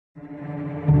Welcome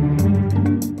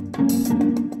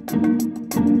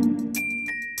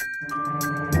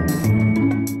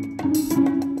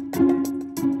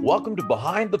to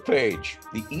Behind the Page,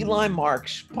 the Eli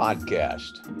Marks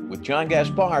podcast with John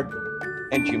Gaspard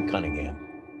and Jim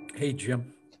Cunningham. Hey,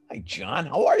 Jim. Hi, John.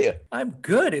 How are you? I'm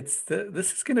good.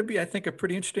 This is going to be, I think, a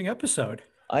pretty interesting episode.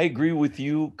 I agree with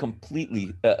you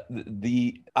completely.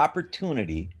 The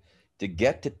opportunity to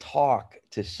get to talk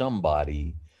to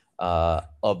somebody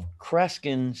of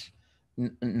Kreskin's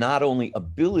not only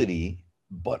ability,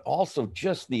 but also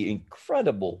just the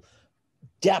incredible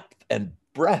depth and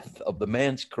breadth of the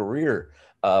man's career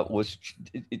I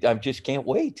just can't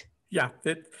wait. Yeah,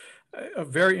 a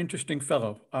very interesting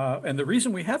fellow. And the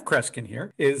reason we have Kreskin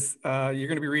here is you're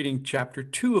going to be reading chapter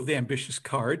 2 of The Ambitious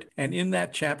Card. And in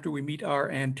that chapter, we meet our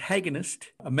antagonist,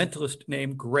 a mentalist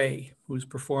named Gray, who's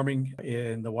performing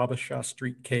in the Wabasha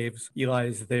Street Caves. Eli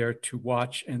is there to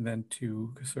watch and then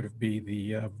to sort of be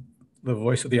the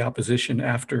voice of the opposition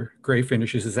after Gray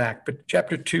finishes his act. But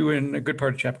chapter 2 and a good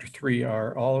part of chapter 3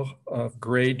 are all of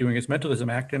Gray doing his mentalism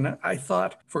act. And I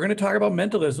thought, if we're going to talk about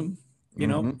mentalism, you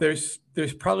know, there's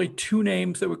probably two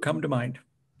names that would come to mind.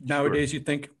 Nowadays, sure. You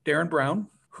think Darren Brown,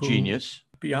 who, genius,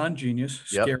 beyond genius,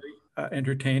 scary,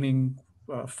 entertaining,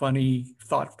 funny,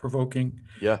 thought-provoking.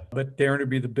 Yeah. But Darren would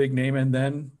be the big name, and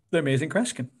then the Amazing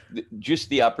Kreskin. Just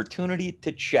the opportunity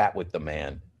to chat with the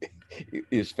man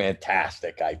is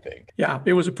fantastic, I think. Yeah,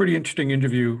 it was a pretty interesting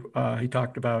interview. He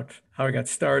talked about how he got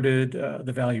started,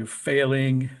 the value of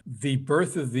failing, the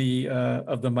birth of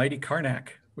the mighty Karnak,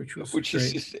 which great.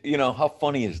 Is just, you know, how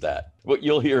funny is that? Well,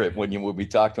 you'll hear it when we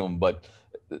talk to him, but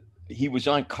he was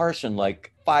on Carson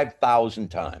like 5,000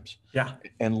 times. Yeah.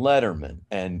 And Letterman,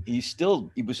 and he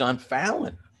was on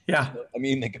Fallon. Yeah. I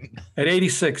mean, at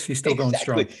 86, he's still going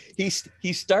strong.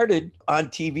 He started on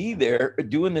TV there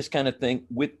doing this kind of thing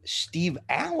with Steve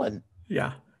Allen.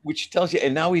 Yeah. Which tells you,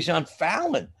 and now he's on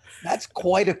Fallon. That's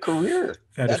quite a career.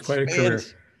 That is quite a career.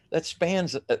 That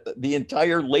spans the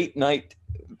entire late night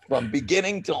from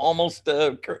beginning to almost,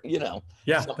 something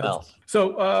else.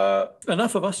 So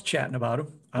enough of us chatting about him.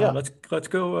 Let's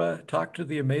go talk to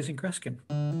the Amazing Kreskin.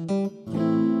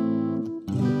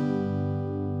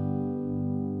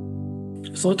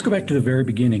 So let's go back to the very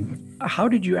beginning. How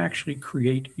did you actually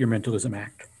create your mentalism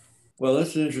act? Well,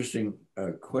 that's an interesting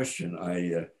question.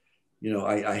 I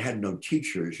had no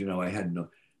teachers. I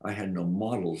had no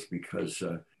models because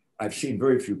I've seen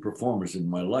very few performers in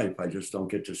my life. I just don't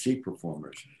get to see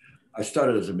performers. I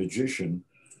started as a magician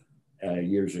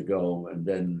years ago, and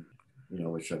then,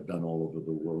 which I've done all over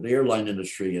the world. The airline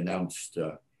industry announced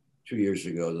 2 years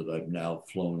ago that I've now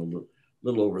flown a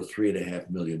little over 3.5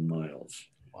 million miles.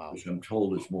 Wow. Which I'm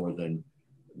told is more than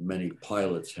many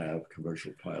pilots have,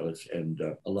 commercial pilots, and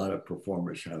a lot of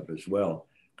performers have as well.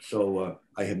 So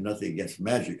I have nothing against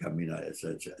magic. I mean, it's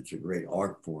a great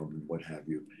art form and what have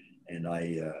you. And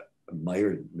I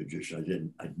admired magicians.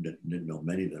 I didn't know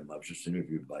many of them. I was just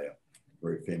interviewed by a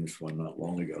very famous one not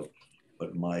long ago.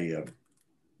 But my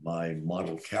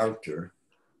model character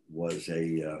was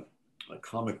a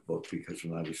comic book, because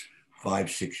when I was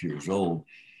 5-6 years old,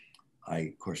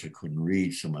 of course, I couldn't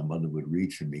read, so my mother would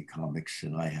read to me comics,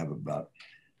 and I have about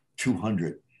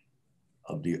 200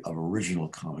 of original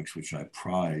comics, which I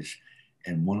prize.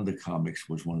 And one of the comics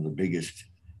was one of the biggest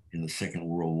in the Second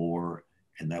World War,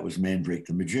 and that was Mandrake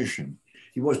the Magician.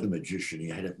 He wasn't a magician. He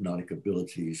had hypnotic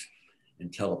abilities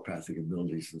and telepathic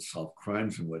abilities and solve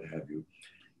crimes and what have you.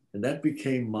 And that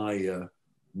became my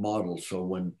model. So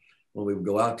when we would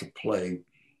go out to play,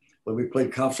 when we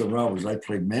played Cops and Robbers, I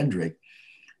played Mandrake.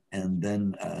 And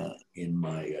then in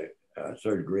my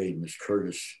third grade, Miss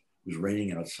Curtis, it was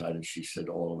raining outside, and she said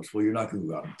to all of us, well, you're not going to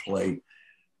go out and play.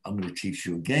 I'm going to teach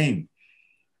you a game.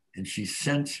 And she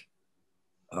sent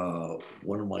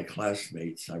one of my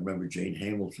classmates, I remember Jane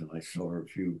Hamilton, I saw her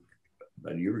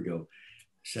about a year ago,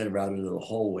 sent her out into the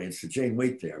hallway and said, Jane,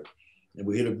 wait there. And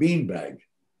we hid a beanbag.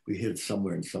 We hid it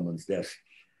somewhere in someone's desk.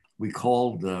 We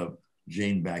called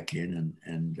Jane back in,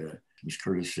 and Ms.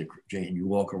 Curtis said, Jane, you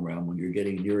walk around. When you're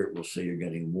getting near it, we'll say you're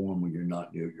getting warm. When you're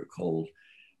not near it, you're cold.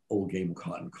 Old game of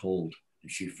cotton cold.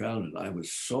 And she found it. I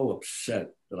was so upset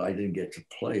that I didn't get to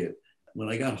play it. When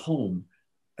I got home,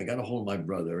 I got a hold of my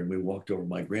brother, and we walked over to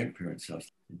my grandparents'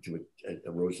 house at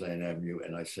Roseland Avenue.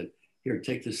 And I said, here,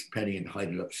 take this penny and hide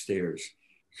it upstairs.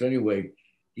 So anyway,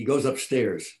 he goes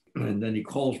upstairs, and then he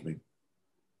calls me.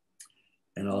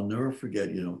 And I'll never forget,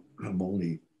 I'm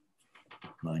only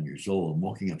 9 years old. I'm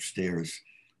walking upstairs.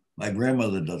 My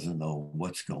grandmother doesn't know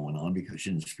what's going on because she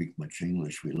didn't speak much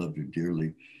English. We loved her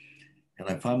dearly. And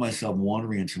I found myself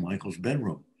wandering into my uncle's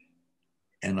bedroom.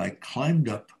 And I climbed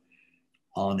up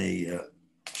on a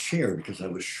chair because I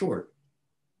was short.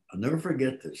 I'll never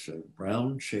forget this, a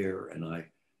brown chair, and I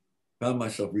found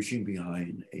myself reaching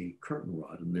behind a curtain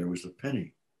rod, and there was a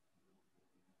penny.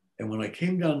 And when I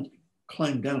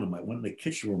climbed down and I went in the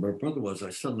kitchen where my brother was, I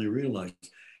suddenly realized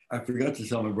I forgot to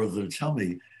tell my brother to tell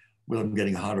me whether I'm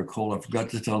getting hot or cold. I forgot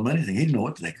to tell him anything. He didn't know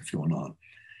what the heck was going on.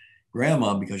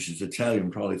 Grandma, because she's Italian,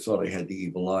 probably thought I had the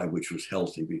evil eye, which was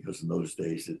healthy because in those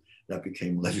days that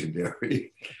became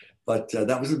legendary. But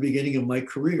that was the beginning of my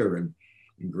career. And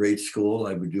in grade school,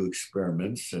 I would do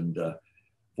experiments, and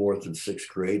fourth and sixth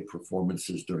grade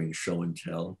performances during show and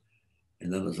tell.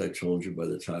 And then, as I told you, by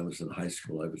the time I was in high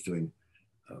school, I was doing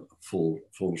full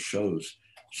shows.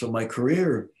 So my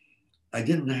career, I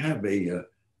didn't have a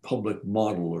public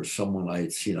model or someone I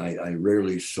had seen. I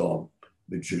rarely saw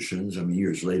magicians. I mean,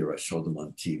 years later, I saw them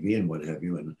on TV and what have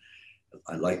you. And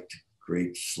I liked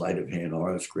great sleight of hand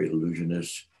artists, great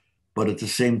illusionists. But at the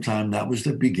same time, that was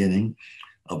the beginning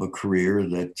of a career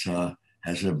that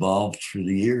has evolved through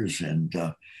the years. And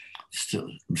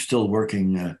I'm still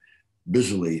working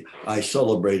busily. I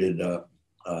celebrated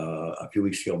a few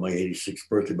weeks ago my 86th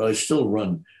birthday, but I still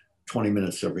run 20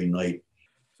 minutes every night.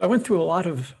 I went through a lot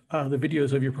of the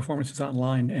videos of your performances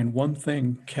online, and one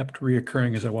thing kept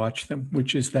reoccurring as I watched them,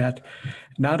 which is that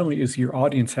not only is your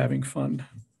audience having fun,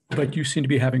 but you seem to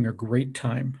be having a great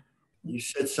time. You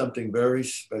said something very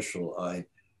special. I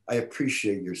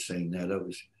appreciate your saying that. It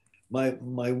was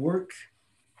my work,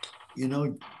 you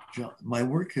know, John, my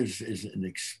work is an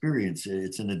experience.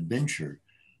 It's an adventure.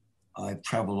 I've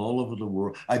traveled all over the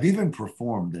world. I've even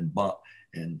performed,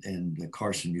 and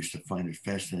Carson used to find it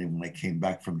fascinating when I came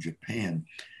back from Japan.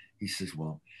 He says,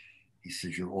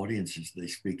 your audiences, they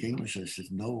speak English. I said,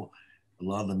 no, a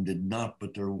lot of them did not,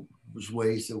 but there was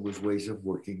ways of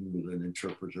working with an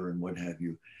interpreter and what have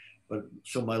you. But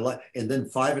so my life, and then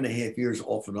 5.5 years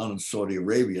off and on in Saudi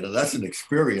Arabia. Now that's an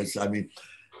experience. I mean,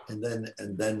 and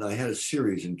then I had a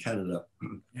series in Canada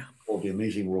called The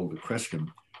Amazing World of Kreskin,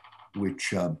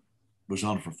 which was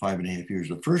on for 5.5 years.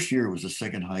 The first year was the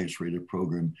second highest rated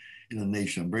program in the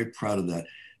nation. I'm very proud of that.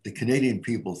 The Canadian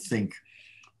people think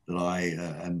that I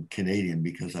am Canadian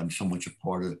because I'm so much a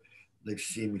part of, they've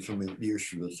seen me so many years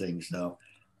through the things. Now,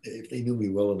 if they knew me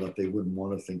well enough, they wouldn't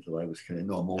want to think that I was Canadian.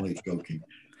 No, I'm only joking.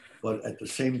 But at the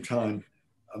same time,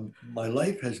 my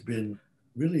life has been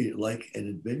really like an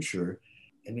adventure.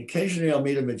 And occasionally I'll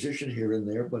meet a magician here and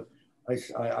there, but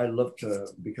I love to,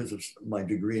 because of my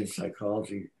degree in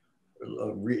psychology,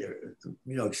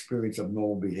 experience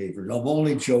abnormal behavior. I'm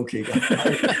only joking.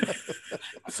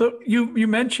 So you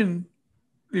mentioned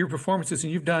your performances,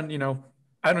 and you've done, I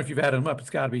don't know if you've added them up. It's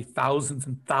got to be thousands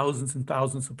and thousands and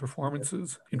thousands of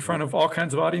performances in front of all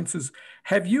kinds of audiences.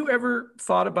 Have you ever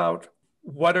thought about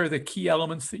what are the key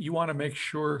elements that you want to make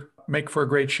for a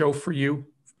great show for you?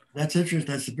 That's interesting.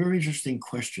 That's a very interesting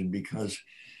question, because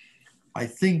I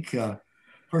think,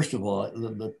 first of all,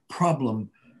 the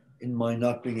problem in my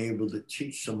not being able to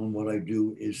teach someone what I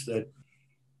do is that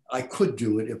I could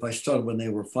do it if I started when they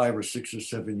were 5 or 6 or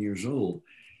 7 years old,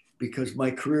 because my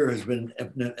career has been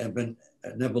an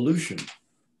evolution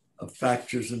of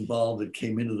factors involved that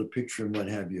came into the picture and what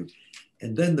have you.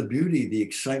 And then the beauty, the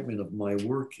excitement of my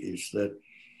work is that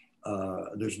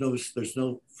there's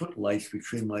no footlights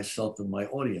between myself and my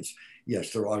audience.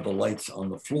 Yes, there are the lights on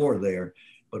the floor there,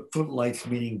 but footlights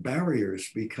meaning barriers,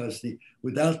 because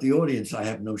without the audience, I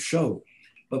have no show.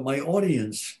 But my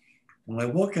audience, when I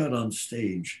walk out on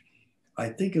stage, I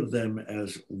think of them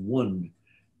as one,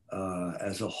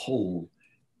 as a whole,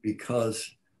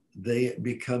 because they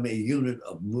become a unit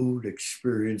of mood,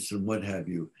 experience, and what have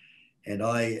you. And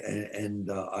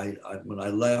when I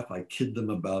laugh, I kid them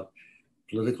about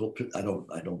political. I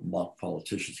don't mock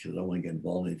politicians because I don't want to get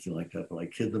involved in anything like that. But I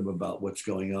kid them about what's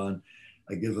going on.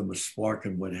 I give them a spark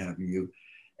and what have you,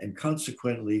 and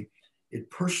consequently, it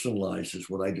personalizes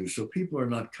what I do. So people are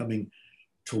not coming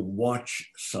to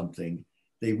watch something.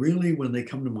 They really, when they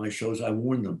come to my shows, I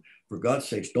warn them, for God's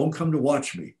sakes, don't come to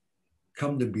watch me.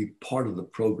 Come to be part of the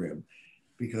program.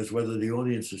 Because whether the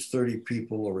audience is 30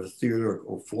 people or a theater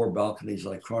or 4 balconies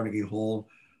like Carnegie Hall,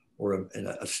 or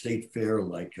a state fair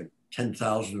like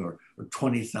 10,000 or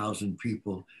 20,000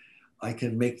 people, I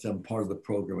can make them part of the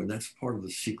program. And that's part of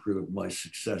the secret of my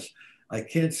success. I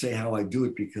can't say how I do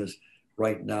it because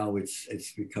right now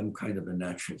it's become kind of a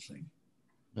natural thing.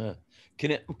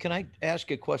 Can I ask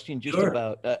a question just Sure.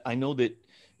 about, I know that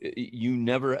you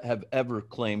never have ever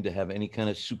claimed to have any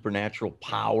kind of supernatural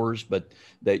powers, but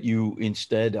that you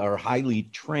instead are highly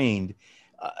trained.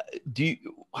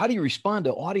 How do you respond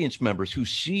to audience members who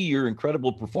see your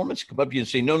incredible performance, come up to you and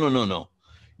say, no,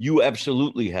 you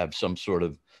absolutely have some sort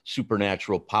of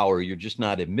supernatural power, you're just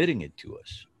not admitting it to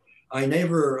us? I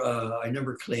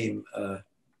never claim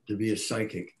to be a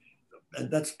psychic. And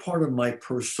that's part of my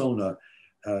persona.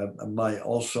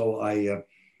 I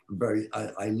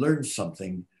learned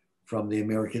something from the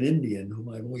American Indian, whom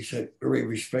I've always had great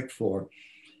respect for,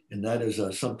 and that is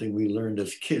something we learned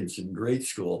as kids in grade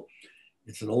school.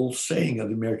 It's an old saying of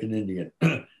the American Indian: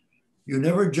 "You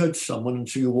never judge someone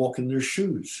until you walk in their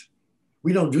shoes."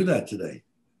 We don't do that today.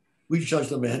 We judge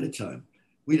them ahead of time.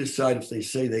 We decide if they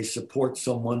say they support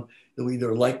someone that we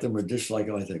either like them or dislike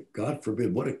them. I think, God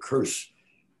forbid, what a curse.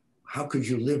 How could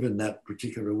you live in that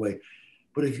particular way?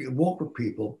 But if you walk with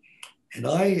people, and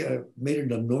I made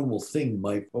it a normal thing,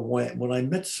 Mike, when I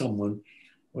met someone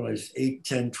when I was 8,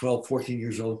 10, 12, 14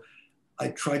 years old, I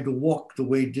tried to walk the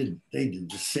way they did,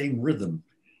 the same rhythm.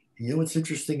 And you know what's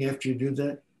interesting after you do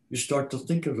that? You start to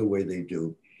think of the way they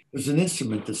do. There's an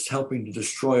instrument that's helping to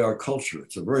destroy our culture.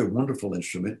 It's a very wonderful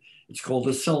instrument. It's called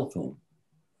a cell phone.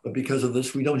 But because of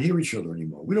this, we don't hear each other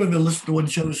anymore. We don't even listen to what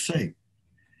each other say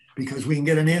because we can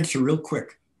get an answer real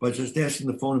quick by just asking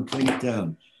the phone and putting it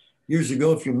down. Years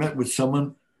ago, if you met with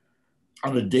someone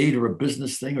on a date or a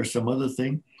business thing or some other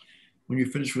thing, when you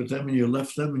finish with them and you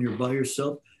left them and you're by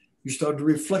yourself, you start to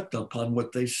reflect upon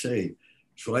what they say.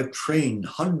 So I've trained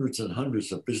hundreds and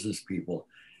hundreds of business people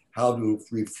how to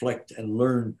reflect and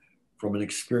learn from an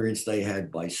experience they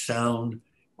had by sound,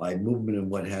 by movement, and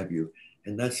what have you.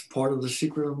 And that's part of the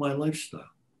secret of my lifestyle.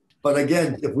 But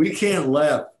again, if we can't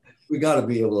laugh, we got to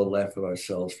be able to laugh at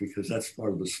ourselves because that's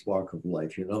part of the spark of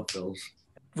life, you know, Phils?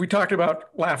 We talked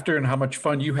about laughter and how much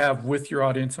fun you have with your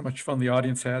audience, how much fun the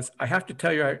audience has. I have to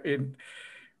tell you,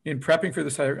 in prepping for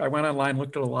this, I went online,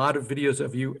 looked at a lot of videos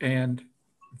of you, and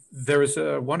there was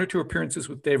one or two appearances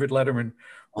with David Letterman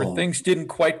where things didn't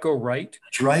quite go right.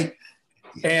 That's right.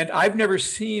 And I've never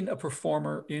seen a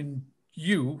performer in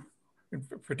you,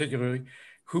 particularly,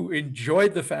 who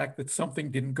enjoyed the fact that something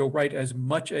didn't go right as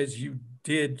much as you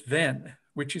did then,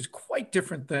 which is quite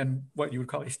different than what you would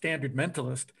call a standard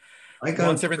mentalist.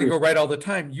 Wants everything to go right all the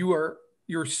time. You're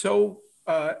so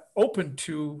open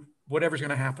to whatever's going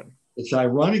to happen. It's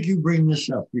ironic you bring this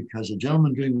up because a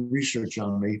gentleman doing research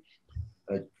on me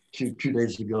two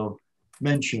days ago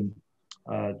mentioned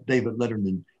David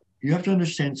Letterman. You have to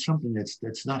understand something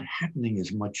that's not happening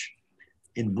as much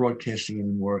in broadcasting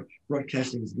anymore.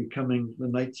 Broadcasting is becoming, the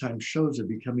nighttime shows are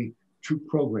becoming true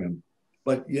program.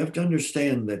 But you have to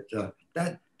understand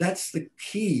that that's the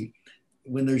key.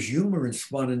 When there's humor and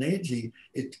spontaneity,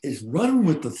 it is run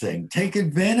with the thing. Take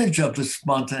advantage of the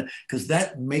spontaneity because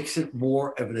that makes it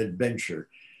more of an adventure.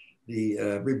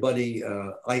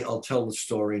 I'll tell the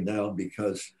story now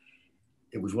because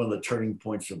it was one of the turning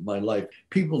points of my life.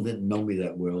 People didn't know me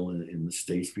that well in the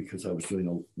States because I was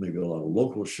doing maybe a lot of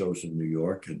local shows in New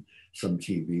York and some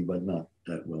TV, but not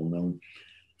that well known.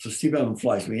 So Steve Allen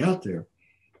flies me out there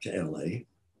to LA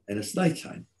and it's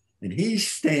nighttime. And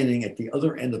he's standing at the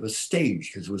other end of a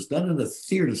stage because it was done in a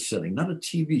theater setting, not a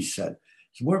TV set.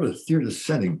 It's more of a theater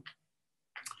setting.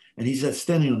 And he's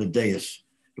standing on the dais,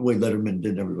 the way Letterman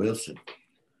did and everybody else did.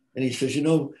 And he says, you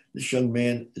know, this young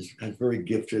man is very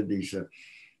gifted.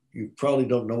 You probably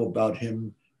don't know about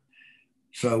him.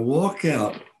 So I walk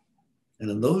out, and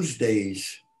in those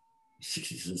days,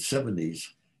 60s and 70s,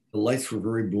 the lights were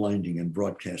very blinding in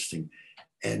broadcasting.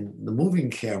 And the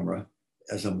moving camera,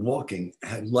 as I'm walking,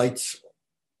 had lights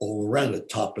all around the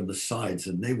top and the sides,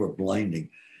 and they were blinding.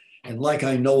 And like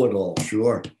I know it all,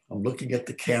 sure, I'm looking at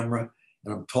the camera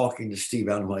and I'm talking to Steve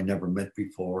Allen, who I never met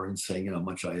before, and saying, you know, how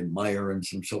much I admire and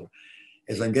some so.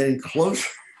 As I'm getting closer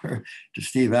to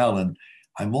Steve Allen,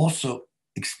 I'm also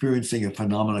experiencing a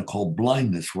phenomenon called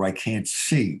blindness, where I can't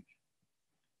see.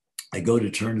 I go to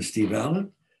turn to Steve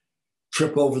Allen,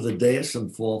 trip over the dais,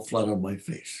 and fall flat on my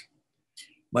face.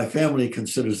 My family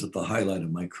considers it the highlight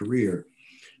of my career.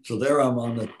 So there I'm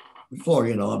on the floor,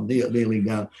 you know, I'm kneeling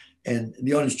down, and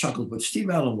the audience chuckles, but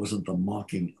Steve Allen wasn't the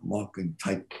mocking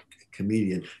type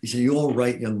comedian. He said, "You're all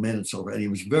right, young man, it's all right." And he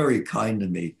was very kind to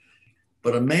me.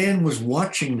 But a man was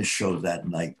watching the show that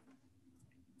night,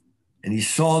 and he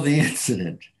saw the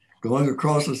incident going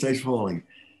across the stage falling.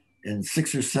 And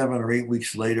 6 or 7 or 8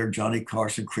 weeks later, Johnny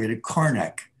Carson created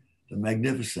Karnak, the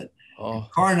Magnificent. Oh.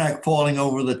 Karnak falling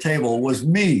over the table was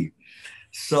me.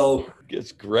 So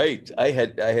it's great. I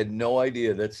had no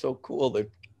idea. That's so cool. That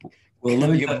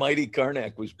the mighty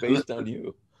Karnak was based on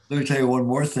you. Let me tell you one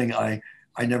more thing. I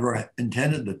never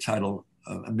intended the title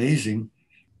Amazing.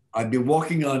 I'd be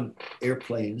walking on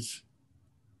airplanes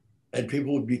and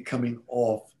people would be coming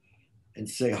off and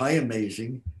say, "Hi,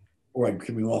 Amazing," or I'm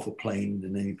coming off a plane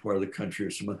in any part of the country or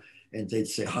somewhere, and they'd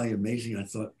say, "Hi, Amazing."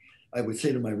 I would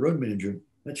say to my road manager,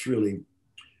 "That's really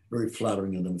very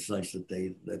flattering of them. It's nice that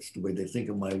that's the way they think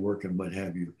of my work and what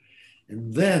have you.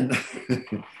 And then,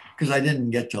 because I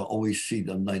didn't get to always see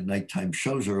the nighttime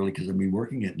shows early because I'd be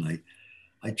working at night,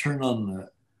 I turned on the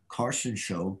Carson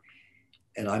show,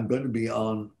 and I'm going to be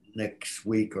on next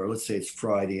week, or let's say it's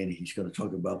Friday, and he's going to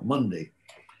talk about Monday.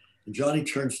 And Johnny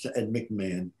turns to Ed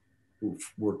McMahon, who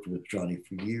worked with Johnny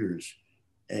for years,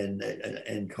 and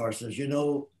Carson says,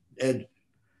 Ed,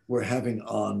 we're having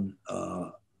on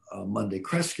Monday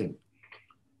Kreskin,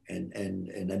 and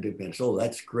Ed McMahon says, oh,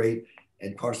 that's great.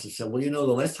 And Carson said, well,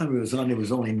 the last time he was on, it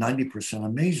was only 90%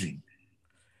 amazing.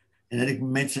 And Ed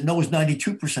McMahon said, no, it was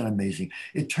 92% amazing.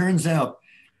 It turns out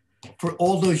for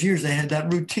all those years they had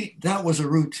that routine. That was a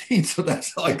routine. So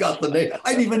that's how I got the name.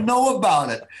 I didn't even know about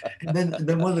it. And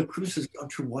then one of the crews says,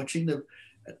 aren't you watching them?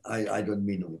 I don't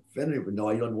mean to offend anyone, but no,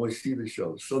 I don't always see the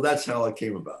shows. So that's how it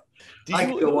came about. I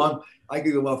could go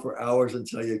on for hours and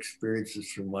tell you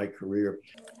experiences from my career.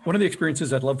 One of the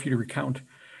experiences I'd love for you to recount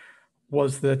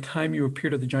was the time you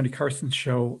appeared at the Johnny Carson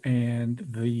show, and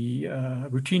the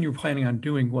routine you were planning on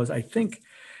doing was, I think,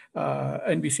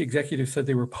 NBC executives said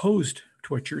they were opposed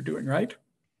to what you're doing, right?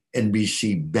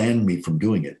 NBC banned me from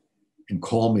doing it and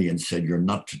called me and said, you're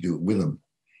not to do it with them.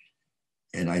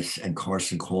 And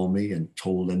Carson called me and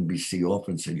told NBC off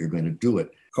and said, you're going to do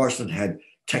it. Carson had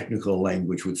technical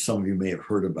language, which some of you may have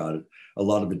heard about it. A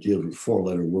lot of it deals with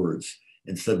 4-letter words.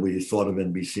 Instead, we thought of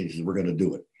NBC, he said, we're going to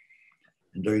do it.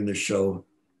 And during the show,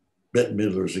 Bette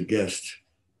Midler is a guest.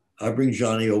 I bring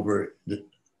Johnny over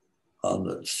on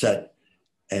the set,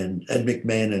 and Ed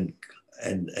McMahon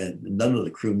and none of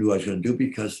the crew knew I was going to do it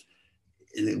because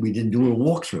we didn't do a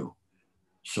walkthrough.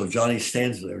 So Johnny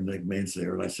stands there and McMahon's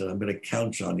there. And I said, I'm going to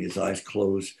count Johnny, his eyes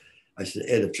closed. I said,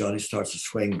 Ed, if Johnny starts to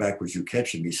swaying backwards, you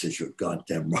catch him. He says, you're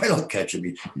goddamn right, I'll catch him.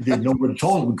 He didn't know what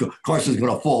told him. Carson's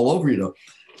going to fall over, But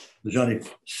Johnny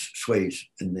sways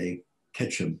and they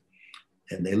catch him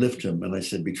and they lift him. And I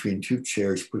said, between two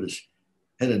chairs, put his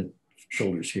head and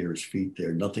shoulders here, his feet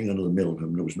there, nothing under the middle of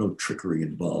him. There was no trickery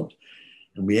involved.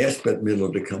 And we asked Bette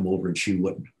Midler to come over and she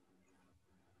wouldn't.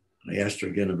 I asked her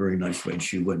again in a very nice way and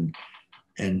she wouldn't.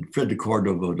 And Fred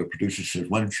DeCordova, the producer, said,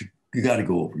 why don't you got to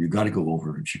go over. You got to go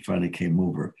over. And she finally came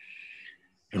over.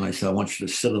 And I said, I want you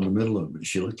to sit in the middle of him. And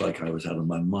she looked like I was out of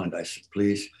my mind. I said,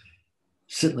 please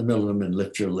sit in the middle of him and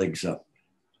lift your legs up.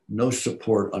 No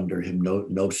support under him,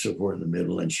 no support in the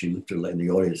middle. And she lifted her leg, and the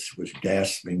audience was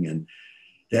gasping. And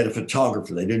they had a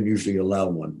photographer. They didn't usually allow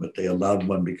one, but they allowed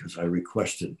one because I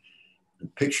requested. The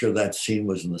picture of that scene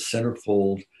was in the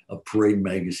centerfold of Parade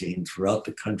magazine throughout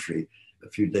the country a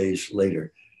few days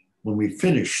later. When we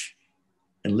finished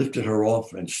and lifted her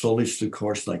off and slowly stood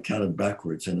Carson, I counted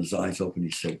backwards and his eyes opened.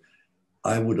 He said,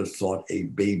 I would have thought a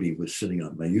baby was sitting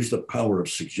on me. I used the power of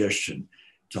suggestion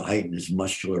to heighten his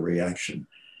muscular reaction.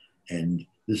 And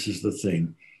this is the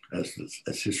thing, as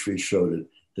history showed it,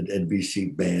 that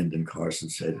NBC banned and Carson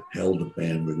said, hell the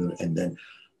ban. And then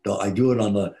I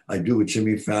do with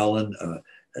Jimmy Fallon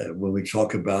when we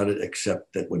talk about it,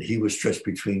 except that when he was stretched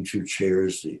between two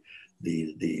chairs,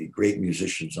 the great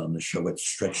musicians on the show had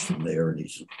stretched him there, and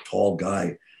he's a tall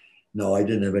guy. No, I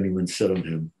didn't have anyone sit on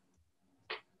him.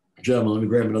 Gentlemen, let me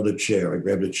grab another chair. I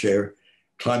grabbed a chair,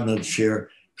 climbed on the chair,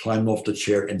 climbed off the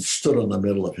chair, and stood on the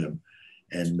middle of him.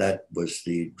 And that was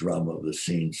the drama of the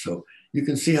scene. So you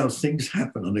can see how things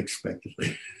happen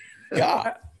unexpectedly.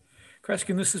 Yeah.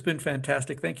 Kreskin, this has been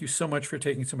fantastic. Thank you so much for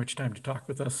taking so much time to talk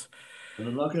with us. And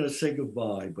I'm not going to say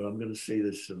goodbye, but I'm going to say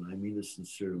this, and I mean this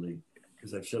sincerely,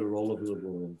 because I've said it all over the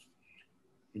world.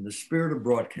 In the spirit of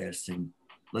broadcasting,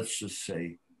 let's just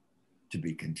say, to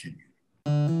be continued.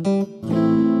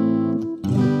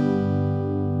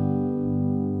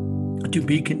 To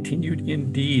be continued,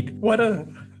 indeed. What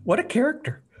a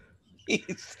character.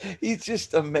 He's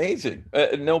just amazing.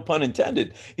 No pun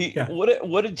intended.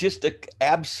 What a just an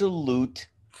absolute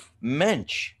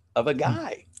mensch of a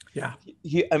guy. Yeah.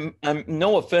 I'm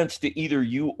no offense to either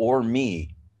you or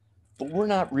me, but we're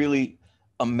not really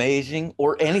amazing,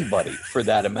 or anybody for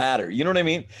that matter. You know what I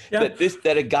mean? Yeah.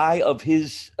 That a guy of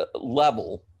his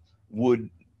level would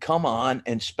come on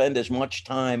and spend as much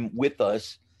time with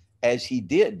us as he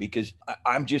did, because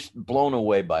I'm just blown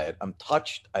away by it. I'm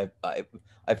touched.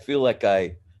 I feel like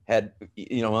I had,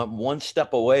 I'm one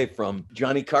step away from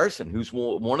Johnny Carson, who's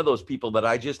one of those people that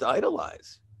I just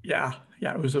idolize. Yeah.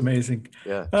 It was amazing.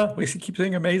 Yeah. We keep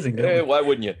saying amazing. Why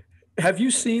wouldn't you? Have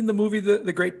you seen the movie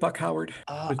The Great Buck Howard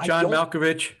with John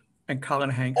Malkovich and Colin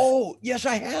Hanks? Oh, yes,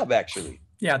 I have actually.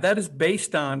 Yeah, that is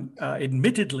based on,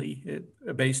 admittedly,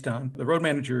 based on the road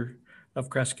manager of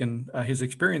Kreskin, his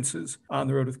experiences on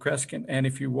the road with Kreskin. And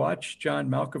if you watch John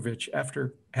Malkovich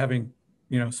after having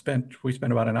we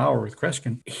spent about an hour with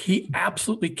Kreskin. He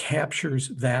absolutely captures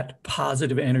that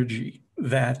positive energy,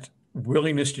 that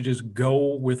willingness to just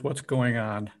go with what's going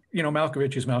on.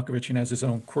 Malkovich is Malkovich and has his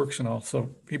own quirks and all, so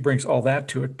he brings all that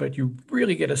to it. But you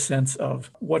really get a sense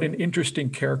of what an interesting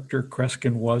character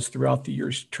Kreskin was throughout the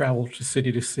years, travel to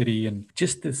city, and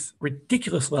just this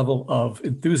ridiculous level of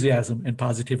enthusiasm and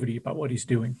positivity about what he's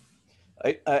doing.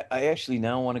 I actually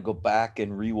now want to go back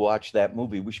and rewatch that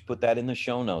movie. We should put that in the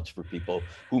show notes for people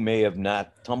who may have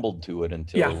not tumbled to it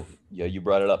until you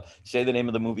brought it up. Say the name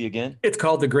of the movie again. It's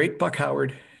called The Great Buck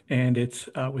Howard, and it's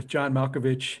with John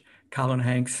Malkovich, Colin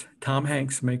Hanks. Tom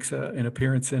Hanks makes an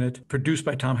appearance in it, produced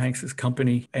by Tom Hanks's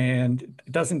company, and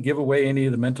it doesn't give away any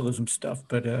of the mentalism stuff,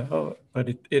 but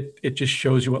it just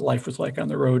shows you what life was like on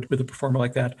the road with a performer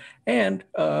like that. And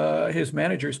his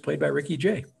manager is played by Ricky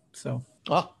Jay. So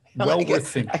well worth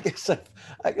seeing. I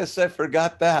guess I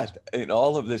forgot that in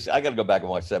all of this. I got to go back and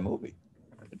watch that movie.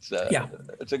 It's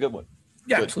a good one.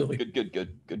 Yeah, good, absolutely.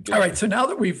 Good. All right. So now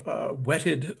that we've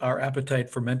whetted our appetite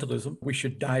for mentalism, we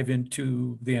should dive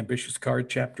into The Ambitious Card,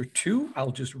 Chapter 2.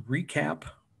 I'll just recap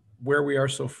where we are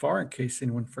so far in case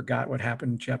anyone forgot what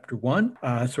happened in Chapter 1.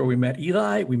 That's where we met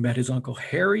Eli. We met his uncle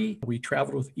Harry. We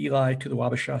traveled with Eli to the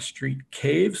Wabasha Street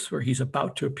Caves, where he's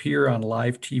about to appear on a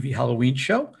live TV Halloween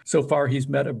show. So far, he's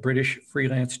met a British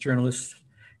freelance journalist,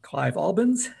 Clive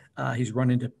Albans. He's run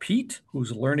into Pete,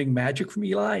 who's learning magic from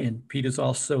Eli, and Pete is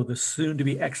also the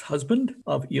soon-to-be ex-husband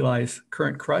of Eli's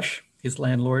current crush, his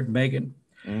landlord, Megan.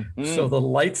 Mm-hmm. So the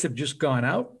lights have just gone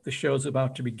out. The show's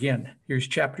about to begin. Here's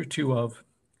Chapter 2 of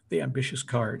The Ambitious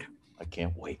Card. I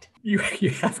can't wait. You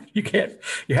have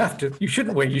to. You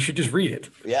shouldn't wait. You should just read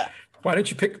it. Yeah. Why don't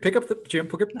you pick up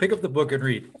the book and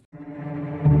read?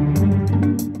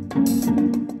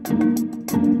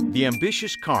 The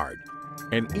Ambitious Card,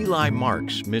 an Eli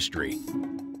Marks mystery.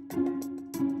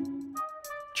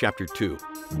 Chapter 2.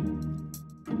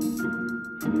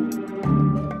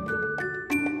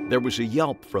 There was a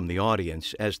yelp from the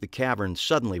audience as the cavern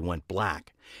suddenly went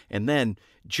black, and then,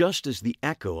 just as the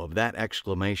echo of that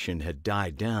exclamation had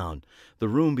died down, the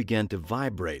room began to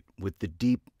vibrate with the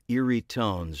deep, eerie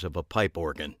tones of a pipe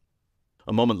organ.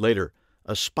 A moment later,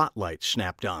 a spotlight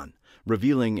snapped on,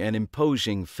 revealing an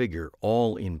imposing figure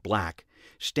all in black,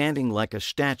 standing like a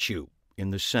statue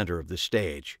in the center of the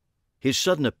stage. His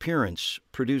sudden appearance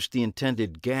produced the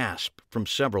intended gasp from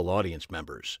several audience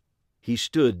members. He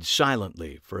stood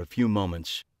silently for a few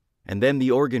moments, and then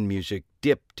the organ music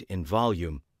dipped in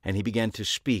volume, and he began to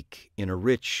speak in a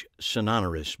rich,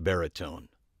 sonorous baritone.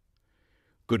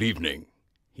 "Good evening,"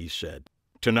 he said.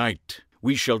 "Tonight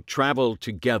we shall travel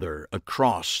together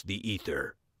across the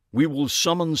ether. We will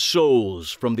summon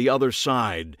souls from the other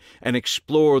side and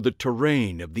explore the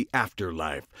terrain of the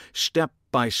afterlife, step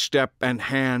by step and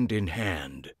hand in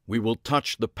hand. We will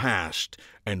touch the past,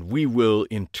 and we will,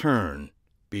 in turn,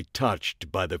 be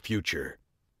touched by the future.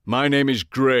 My name is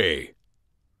Gray,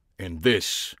 and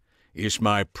this is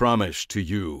my promise to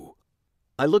you."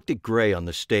 I looked at Gray on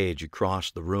the stage across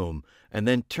the room and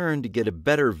then turned to get a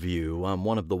better view on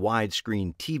one of the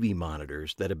widescreen TV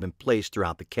monitors that had been placed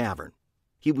throughout the cavern.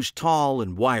 He was tall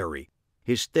and wiry.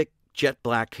 His thick,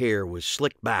 jet-black hair was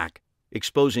slicked back,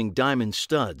 exposing diamond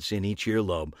studs in each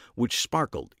earlobe, which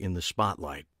sparkled in the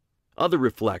spotlight. Other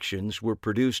reflections were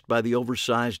produced by the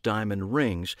oversized diamond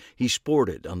rings he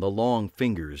sported on the long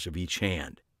fingers of each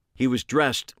hand. He was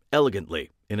dressed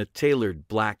elegantly in a tailored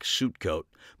black suit coat,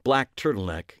 black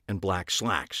turtleneck, and black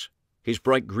slacks. His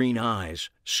bright green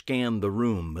eyes scanned the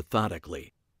room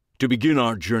methodically. "To begin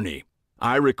our journey,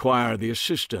 I require the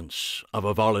assistance of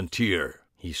a volunteer,"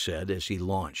 he said as he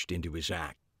launched into his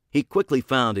act. He quickly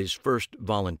found his first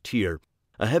volunteer,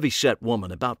 a heavy-set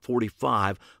woman about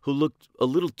 45 who looked a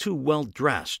little too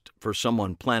well-dressed for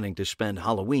someone planning to spend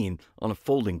Halloween on a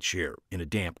folding chair in a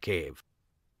damp cave.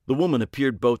 The woman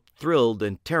appeared both thrilled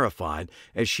and terrified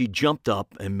as she jumped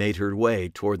up and made her way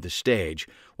toward the stage,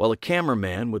 while a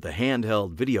cameraman with a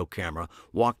handheld video camera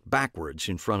walked backwards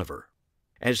in front of her.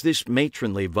 As this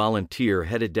matronly volunteer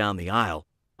headed down the aisle,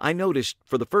 I noticed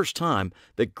for the first time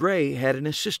that Gray had an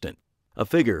assistant, a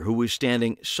figure who was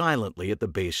standing silently at the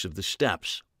base of the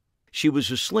steps. She was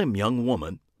a slim young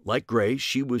woman. Like Gray,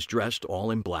 she was dressed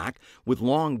all in black, with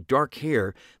long, dark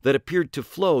hair that appeared to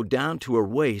flow down to her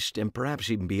waist and perhaps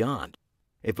even beyond.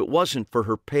 If it wasn't for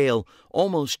her pale,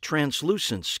 almost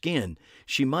translucent skin,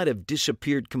 she might have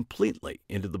disappeared completely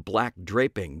into the black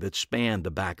draping that spanned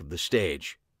the back of the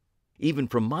stage. Even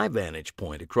from my vantage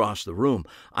point across the room,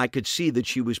 I could see that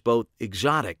she was both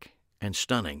exotic and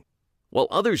stunning. While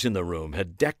others in the room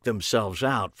had decked themselves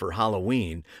out for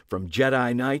Halloween, from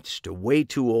Jedi Knights to way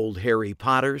too old Harry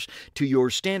Potters to your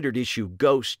standard issue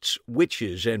ghosts,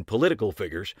 witches, and political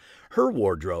figures, her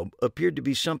wardrobe appeared to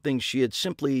be something she had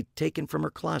simply taken from her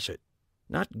closet.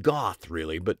 Not goth,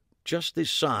 really, but just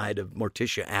this side of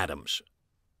Morticia Adams.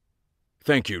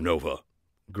 "Thank you, Nova,"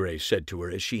 Gray said to her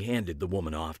as she handed the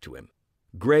woman off to him.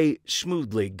 Gray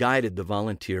smoothly guided the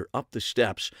volunteer up the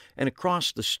steps and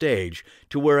across the stage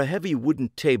to where a heavy wooden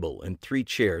table and 3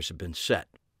 chairs had been set.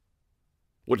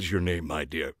 "What is your name, my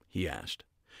dear?" he asked.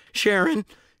 "Sharon,"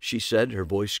 she said, her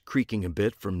voice creaking a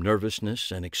bit from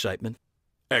nervousness and excitement.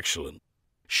 "Excellent.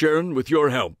 Sharon, with your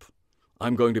help,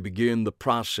 I'm going to begin the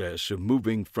process of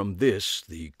moving from this,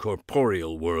 the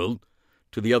corporeal world,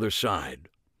 to the other side.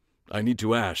 I need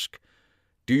to ask,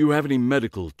 do you have any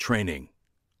medical training?"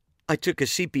 "I took a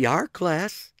CPR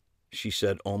class," she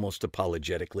said almost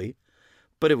apologetically,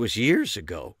 "but it was years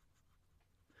ago."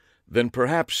 "Then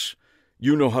perhaps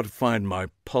you know how to find my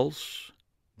pulse?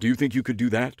 Do you think you could do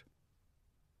that?"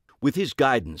 With his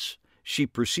guidance, she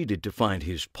proceeded to find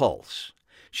his pulse.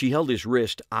 She held his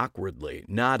wrist awkwardly,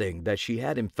 nodding that she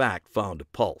had in fact found a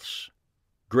pulse.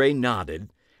 Gray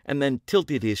nodded, and then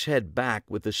tilted his head back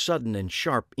with a sudden and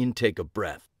sharp intake of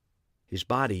breath. His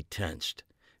body tensed,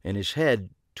 and his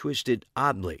head twisted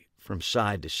oddly from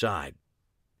side to side.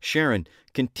 Sharon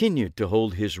continued to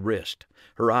hold his wrist,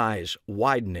 her eyes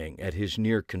widening at his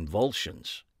near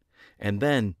convulsions. And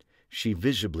then she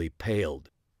visibly paled.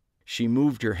 She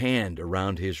moved her hand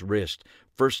around his wrist,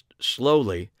 first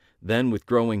slowly, then with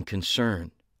growing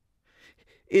concern.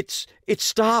 It's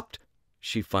stopped,"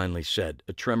 she finally said,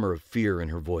 a tremor of fear in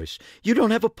her voice. "You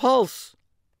don't have a pulse."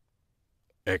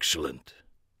 "Excellent.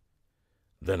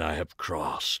 Then I have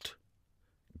crossed,"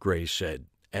 Gray said,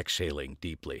 exhaling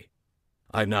deeply.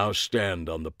 "I now stand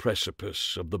on the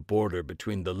precipice of the border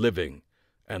between the living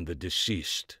and the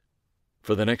deceased.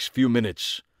 For the next few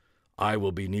minutes, I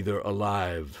will be neither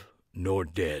alive nor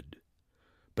dead,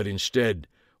 but instead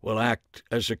will act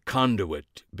as a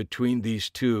conduit between these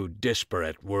 2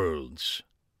 disparate worlds."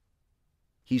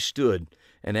 He stood,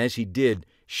 and as he did,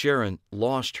 Sharon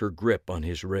lost her grip on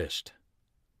his wrist.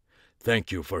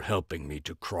 "Thank you for helping me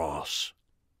to cross."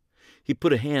 He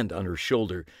put a hand on her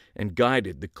shoulder and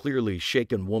guided the clearly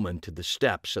shaken woman to the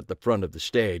steps at the front of the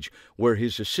stage, where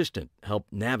his assistant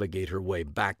helped navigate her way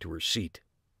back to her seat.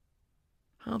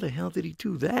 "How the hell did he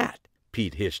do that?"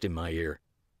 Pete hissed in my ear.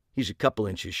 He's a couple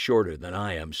inches shorter than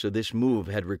I am, so this move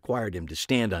had required him to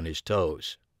stand on his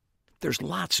toes. "There's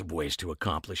lots of ways to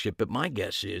accomplish it, but my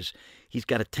guess is he's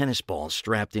got a tennis ball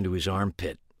strapped into his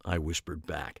armpit," I whispered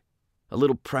back. "A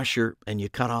little pressure, and you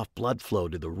cut off blood flow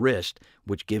to the wrist,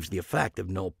 which gives the effect of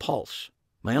no pulse.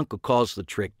 My uncle calls the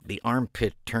trick the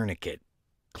armpit tourniquet."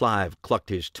 Clive clucked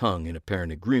his tongue in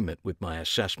apparent agreement with my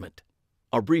assessment.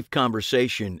 Our brief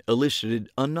conversation elicited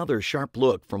another sharp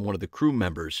look from one of the crew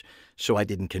members, so I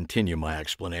didn't continue my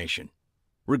explanation.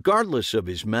 Regardless of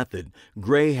his method,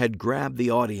 Gray had grabbed the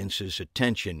audience's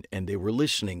attention, and they were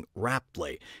listening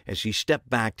raptly as he stepped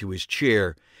back to his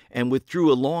chair and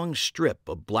withdrew a long strip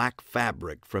of black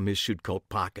fabric from his suitcoat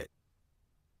pocket.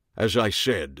 "As I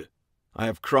said, I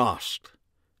have crossed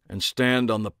and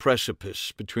stand on the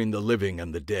precipice between the living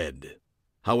and the dead.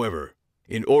 However,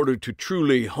 in order to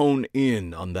truly hone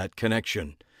in on that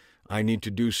connection, I need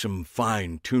to do some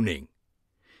fine-tuning."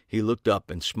 He looked up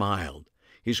and smiled,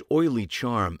 his oily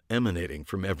charm emanating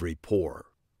from every pore.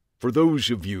 "For those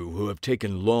of you who have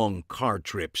taken long car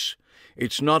trips,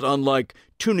 it's not unlike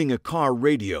tuning a car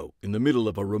radio in the middle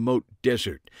of a remote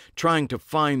desert, trying to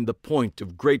find the point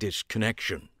of greatest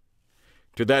connection.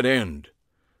 To that end,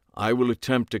 I will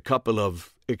attempt a couple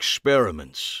of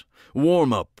experiments,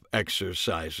 warm-up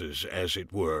exercises, as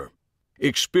it were.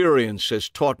 Experience has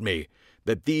taught me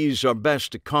that these are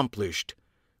best accomplished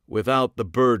without the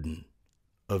burden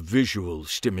of visual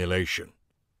stimulation."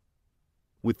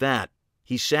 With that,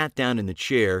 he sat down in the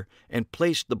chair and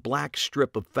placed the black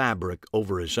strip of fabric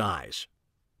over his eyes.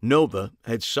 Nova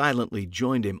had silently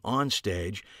joined him on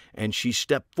stage, and she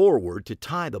stepped forward to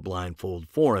tie the blindfold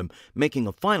for him, making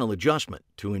a final adjustment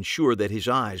to ensure that his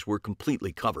eyes were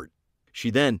completely covered.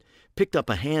 She then picked up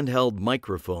a handheld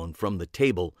microphone from the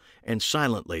table and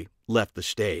silently left the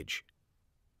stage.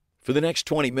 For the next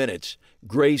 20 minutes,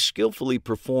 Gray skillfully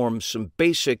performed some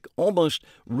basic, almost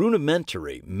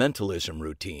rudimentary mentalism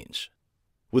routines.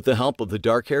 With the help of the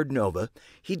dark-haired Nova,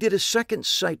 he did a second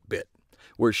sight bit,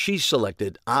 where she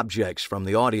selected objects from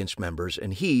the audience members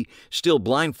and he, still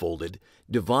blindfolded,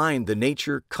 divined the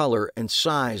nature, color, and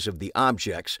size of the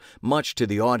objects, much to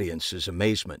the audience's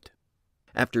amazement.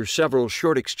 After several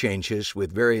short exchanges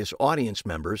with various audience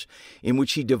members in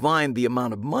which he divined the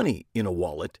amount of money in a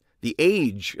wallet, the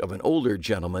age of an older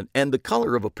gentleman, and the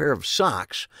color of a pair of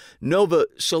socks, Nova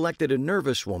selected a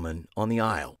nervous woman on the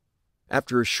aisle.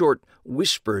 After a short,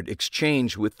 whispered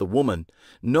exchange with the woman,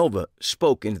 Nova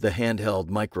spoke into the handheld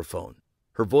microphone.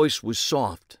 Her voice was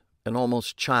soft and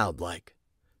almost childlike.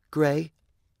 "Gray?"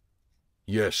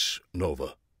 "Yes,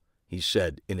 Nova," he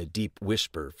said in a deep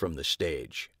whisper from the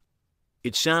stage.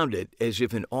 It sounded as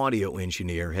if an audio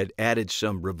engineer had added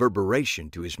some reverberation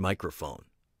to his microphone.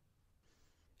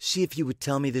 "See if you would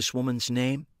tell me this woman's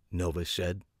name," Nova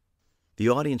said. The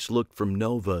audience looked from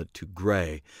Nova to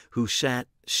Gray, who sat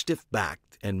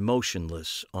stiff-backed and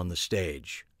motionless on the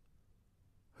stage.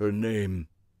 "Her name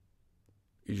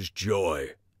is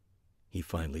Joy," he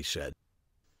finally said.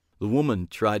 The woman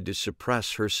tried to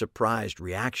suppress her surprised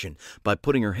reaction by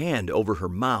putting her hand over her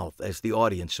mouth as the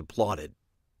audience applauded.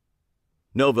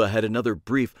 Nova had another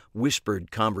brief,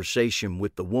 whispered conversation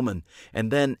with the woman,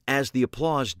 and then, as the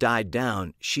applause died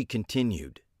down, she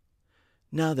continued.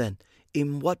 "Now then,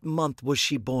 in what month was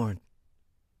she born?"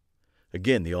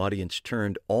 Again the audience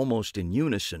turned almost in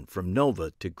unison from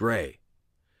Nova to Gray.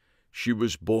 "She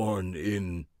was born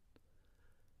in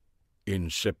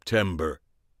September,"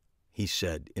 he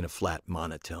said in a flat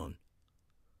monotone.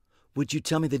 "Would you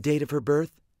tell me the date of her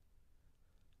birth?"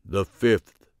 "The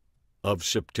 5th of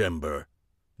September."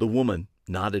 The woman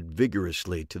nodded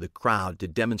vigorously to the crowd to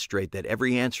demonstrate that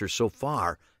every answer so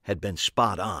far had been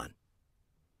spot on.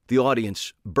 The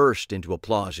audience burst into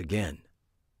applause again.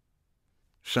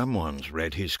 "Someone's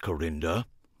read his Corinda,"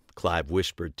 Clive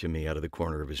whispered to me out of the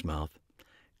corner of his mouth.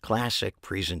 "Classic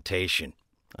presentation,"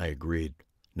 I agreed.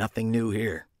 "Nothing new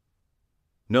here."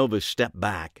 Nova stepped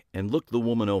back and looked the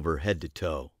woman over head to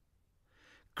toe.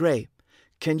 "Gray,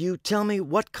 can you tell me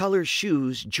what color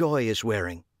shoes Joy is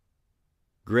wearing?"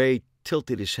 Gray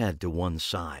tilted his head to one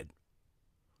side.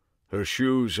 "Her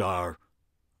shoes are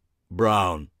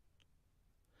brown."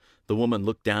 The woman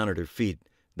looked down at her feet,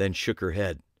 then shook her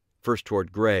head, first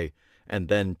toward Gray and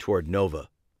then toward Nova.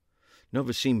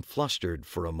 Nova seemed flustered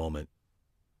for a moment.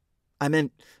 "I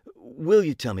meant, will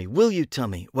you tell me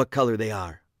what color they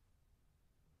are?"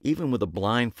 Even with a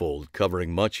blindfold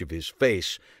covering much of his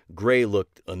face, Gray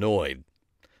looked annoyed,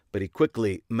 but he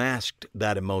quickly masked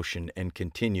that emotion and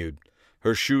continued,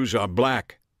 "Her shoes are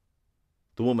black."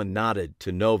 The woman nodded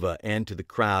to Nova and to the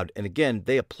crowd, and again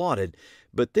they applauded,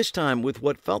 but this time with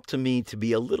what felt to me to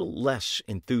be a little less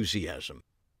enthusiasm.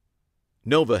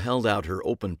 Nova held out her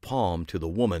open palm to the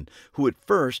woman, who at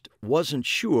first wasn't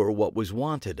sure what was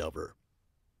wanted of her.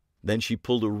 Then she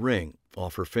pulled a ring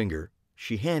off her finger.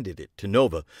 She handed it to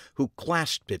Nova, who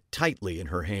clasped it tightly in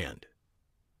her hand.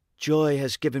 "Joy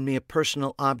has given me a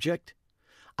personal object.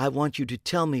 I want you to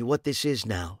tell me what this is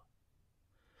now."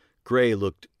 Gray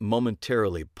looked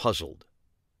momentarily puzzled.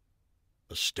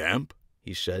 "A stamp?"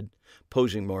 he said,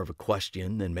 posing more of a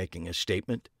question than making a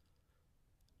statement.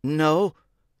 "No,"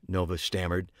 Nova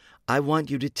stammered. "I want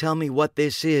you to tell me what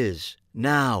this is.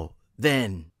 Now,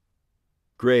 then."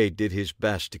 Gray did his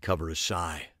best to cover a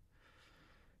sigh.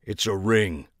 "It's a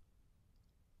ring."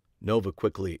 Nova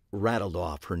quickly rattled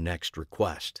off her next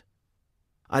request.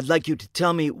 "I'd like you to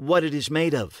tell me what it is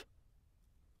made of."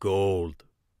 "Gold."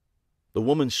 The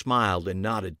woman smiled and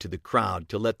nodded to the crowd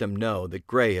to let them know that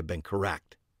Gray had been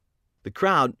correct. The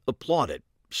crowd applauded,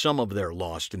 some of their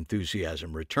lost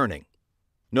enthusiasm returning.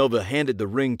 Nova handed the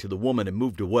ring to the woman and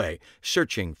moved away,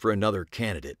 searching for another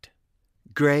candidate.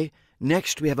 "Gray,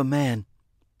 next we have a man."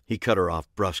 He cut her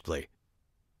off brusquely.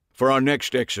 "For our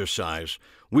next exercise,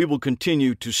 we will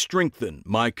continue to strengthen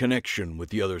my connection with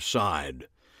the other side.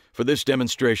 For this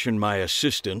demonstration, my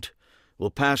assistant will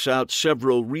pass out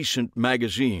several recent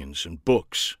magazines and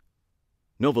books."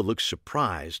 Nova looked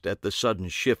surprised at the sudden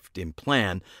shift in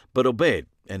plan, but obeyed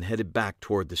and headed back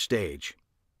toward the stage.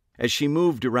 As she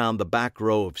moved around the back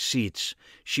row of seats,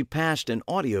 she passed an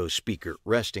audio speaker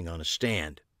resting on a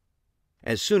stand.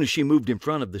 As soon as she moved in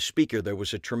front of the speaker, there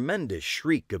was a tremendous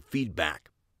shriek of feedback.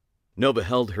 Nova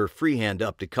held her free hand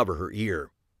up to cover her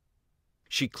ear.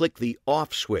 She clicked the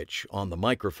off switch on the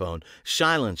microphone,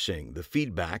 silencing the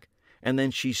feedback, and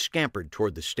then she scampered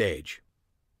toward the stage.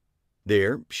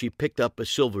 There, she picked up a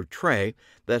silver tray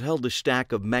that held a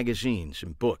stack of magazines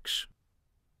and books.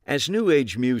 As New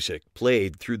Age music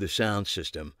played through the sound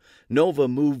system, Nova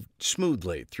moved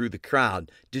smoothly through the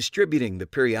crowd, distributing the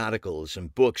periodicals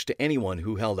and books to anyone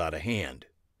who held out a hand.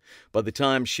 By the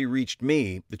time she reached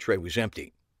me, the tray was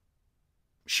empty.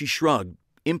 She shrugged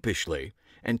impishly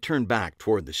and turned back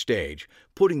toward the stage,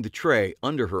 putting the tray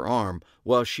under her arm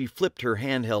while she flipped her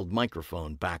handheld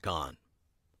microphone back on.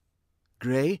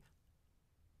 "Gray?"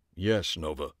 Yes,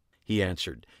 Nova, he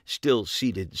answered, still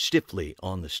seated stiffly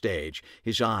on the stage,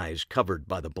 his eyes covered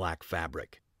by the black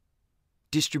fabric.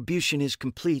 Distribution is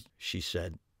complete, she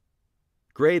said.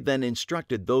 Gray then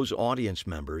instructed those audience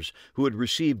members who had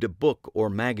received a book or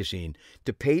magazine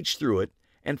to page through it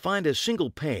and find a single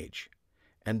page,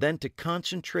 and then to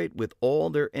concentrate with all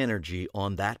their energy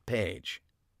on that page.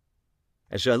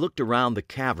 As I looked around the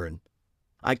cavern,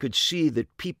 I could see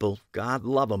that people, God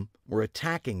love 'em, were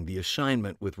attacking the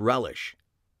assignment with relish.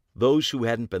 Those who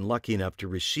hadn't been lucky enough to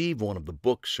receive one of the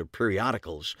books or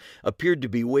periodicals appeared to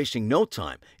be wasting no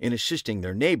time in assisting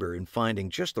their neighbor in finding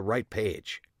just the right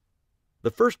page.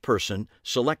 The first person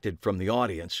selected from the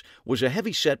audience was a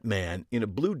heavy-set man in a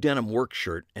blue denim work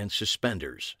shirt and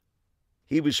suspenders.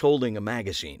 He was holding a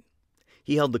magazine.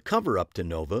 He held the cover up to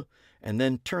Nova and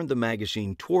then turned the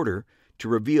magazine toward her to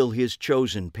reveal his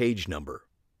chosen page number.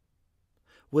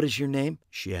 "What is your name?"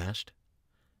 she asked.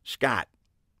 "Scott,"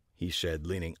 he said,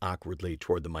 leaning awkwardly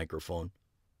toward the microphone.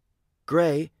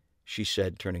 "Gray," she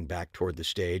said, turning back toward the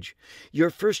stage, "your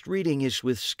first reading is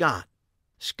with Scott.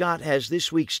 Scott has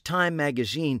this week's Time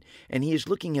magazine, and he is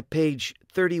looking at page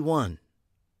 31.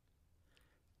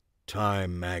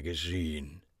 "Time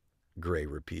magazine," Gray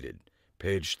repeated.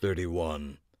 "Page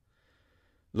 31.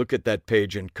 Look at that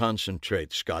page and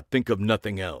concentrate, Scott. Think of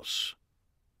nothing else."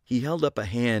 He held up a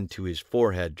hand to his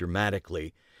forehead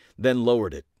dramatically, then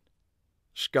lowered it.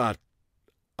 "Scott,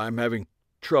 I'm having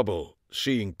trouble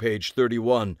seeing page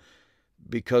 31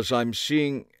 because I'm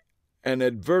seeing an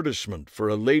advertisement for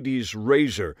a lady's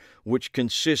razor which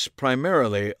consists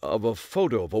primarily of a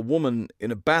photo of a woman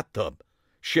in a bathtub,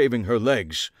 shaving her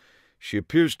legs. She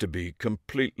appears to be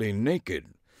completely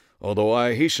naked, although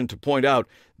I hasten to point out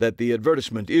that the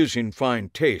advertisement is in fine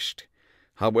taste.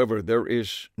 However, there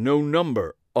is no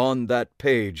number on that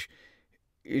page.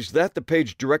 Is that the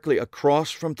page directly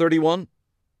across from 31?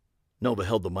 Nova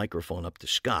held the microphone up to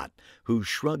Scott, who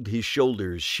shrugged his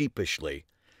shoulders sheepishly.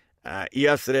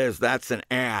 "Yes, it is. That's an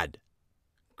ad."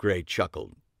 Gray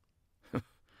chuckled.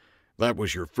 "That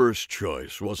was your first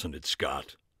choice, wasn't it,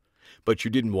 Scott? But you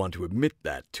didn't want to admit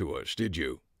that to us, did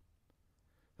you?"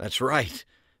 "That's right,"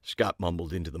 Scott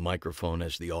mumbled into the microphone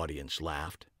as the audience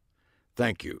laughed.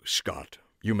 "Thank you, Scott.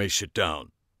 You may sit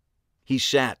down." He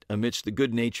sat amidst the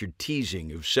good-natured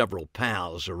teasing of several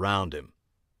pals around him.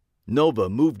 Nova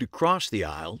moved across the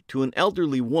aisle to an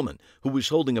elderly woman who was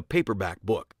holding a paperback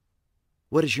book.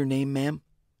 "What is your name, ma'am?"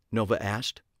 Nova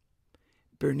asked.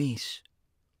 "Bernice,"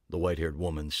 the white-haired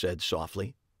woman said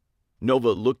softly.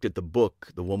 Nova looked at the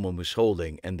book the woman was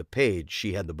holding and the page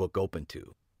she had the book open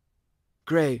to.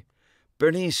 "Gray,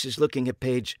 Bernice is looking at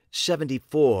page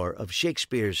 74 of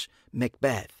Shakespeare's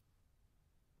Macbeth."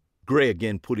 Gray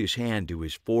again put his hand to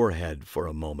his forehead for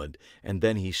a moment, and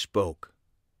then he spoke.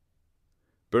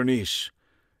 "Bernice,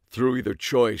 through either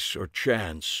choice or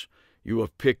chance, you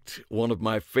have picked one of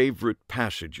my favorite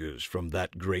passages from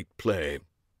that great play.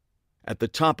 At the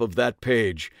top of that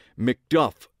page,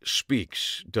 Macduff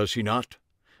speaks, does he not?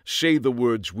 Say the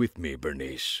words with me,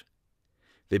 Bernice."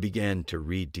 They began to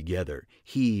read together,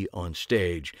 he on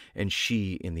stage and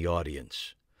she in the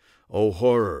audience. "O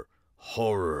horror,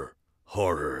 horror,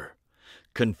 horror!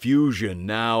 Confusion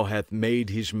now hath made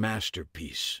his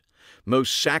masterpiece.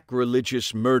 Most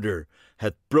sacrilegious murder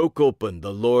hath broke open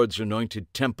the Lord's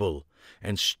anointed temple,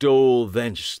 and stole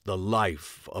thence the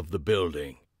life of the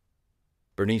building."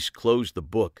 Bernice closed the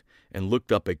book and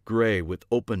looked up at Gray with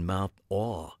open-mouthed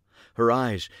awe, her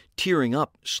eyes tearing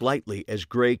up slightly as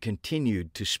Gray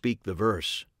continued to speak the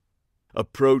verse.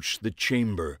 "Approach the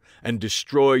chamber and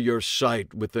destroy your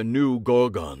sight with a new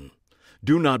Gorgon.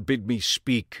 Do not bid me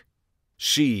speak.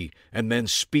 See, and then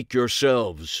speak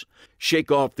yourselves.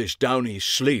 Shake off this downy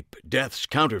sleep, death's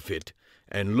counterfeit,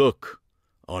 and look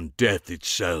on death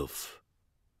itself."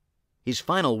 His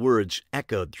final words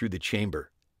echoed through the chamber.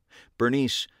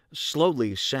 Bernice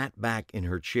slowly sat back in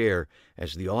her chair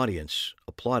as the audience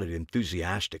applauded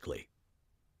enthusiastically.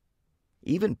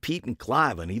 Even Pete and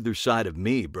Clive on either side of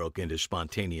me broke into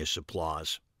spontaneous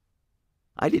applause.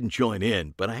 I didn't join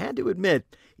in, but I had to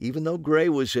admit, even though Gray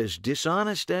was as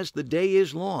dishonest as the day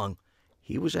is long,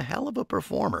 he was a hell of a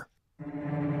performer.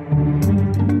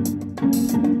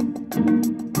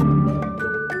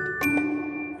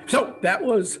 So that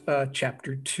was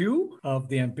chapter 2 of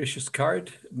The Ambitious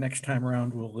Card. Next time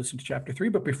around, we'll listen to chapter 3.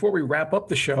 But before we wrap up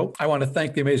the show, I want to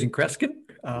thank the Amazing Kreskin.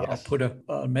 Yes. I'll put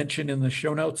a mention in the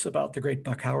show notes about the great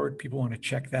Buck Howard. People want to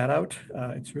check that out.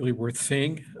 It's really worth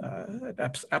seeing.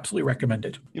 Absolutely recommend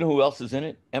it. You know who else is in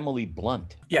it? Emily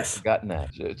Blunt. Yes. I've forgotten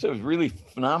that. It's a really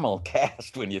phenomenal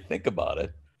cast when you think about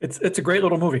it. It's a great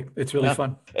little movie. It's really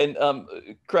fun. And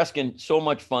Kreskin, so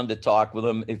much fun to talk with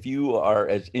him. If you are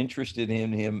as interested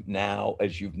in him now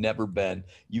as you've never been,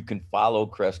 you can follow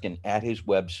Kreskin at his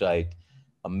website,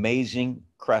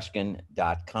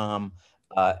 amazingkreskin.com.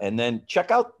 And then check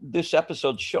out this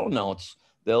episode's show notes.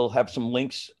 They'll have some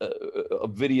links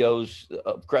of videos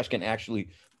of Kreskin actually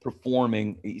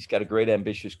performing. He's got a great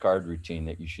ambitious card routine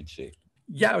that you should see.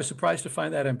 Yeah, I was surprised to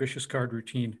find that ambitious card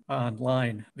routine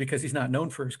online because he's not known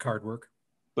for his card work.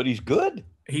 But he's good.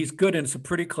 He's good, and it's a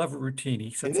pretty clever routine.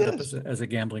 He sets it up as a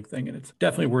gambling thing, and it's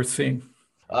definitely worth seeing.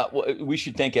 Well, we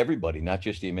should thank everybody, not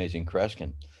just the Amazing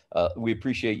Kreskin. We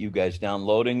appreciate you guys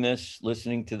downloading this,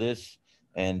 listening to this,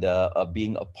 and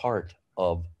being a part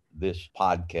of this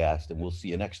podcast. And we'll see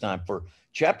you next time for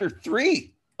Chapter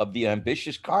 3 of The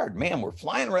Ambitious Card. Man, we're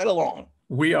flying right along.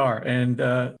 We are. And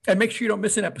make sure you don't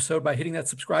miss an episode by hitting that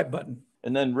subscribe button.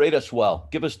 And then rate us well.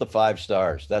 Give us the 5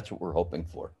 stars. That's what we're hoping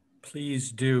for.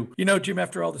 Please do. You know, Jim,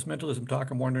 after all this mentalism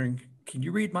talk, I'm wondering, can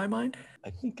you read my mind? I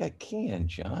think I can,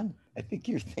 John. I think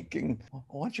you're thinking,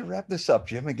 why don't you wrap this up,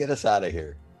 Jim, and get us out of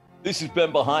here? This has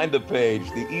been Behind the Page,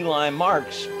 the Eli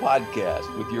Marks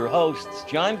podcast with your hosts,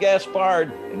 John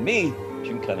Gaspard and me,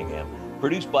 Jim Cunningham.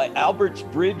 Produced by Albert's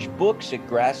Bridge Books at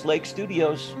Grass Lake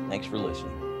Studios. Thanks for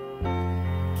listening.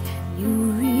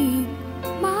 You read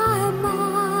my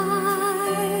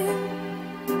mind.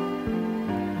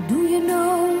 Do you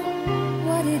know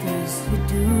what it is you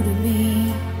do to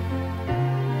me?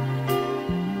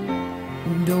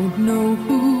 Don't know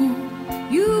who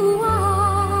you are.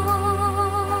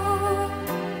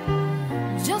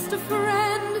 Just a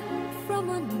friend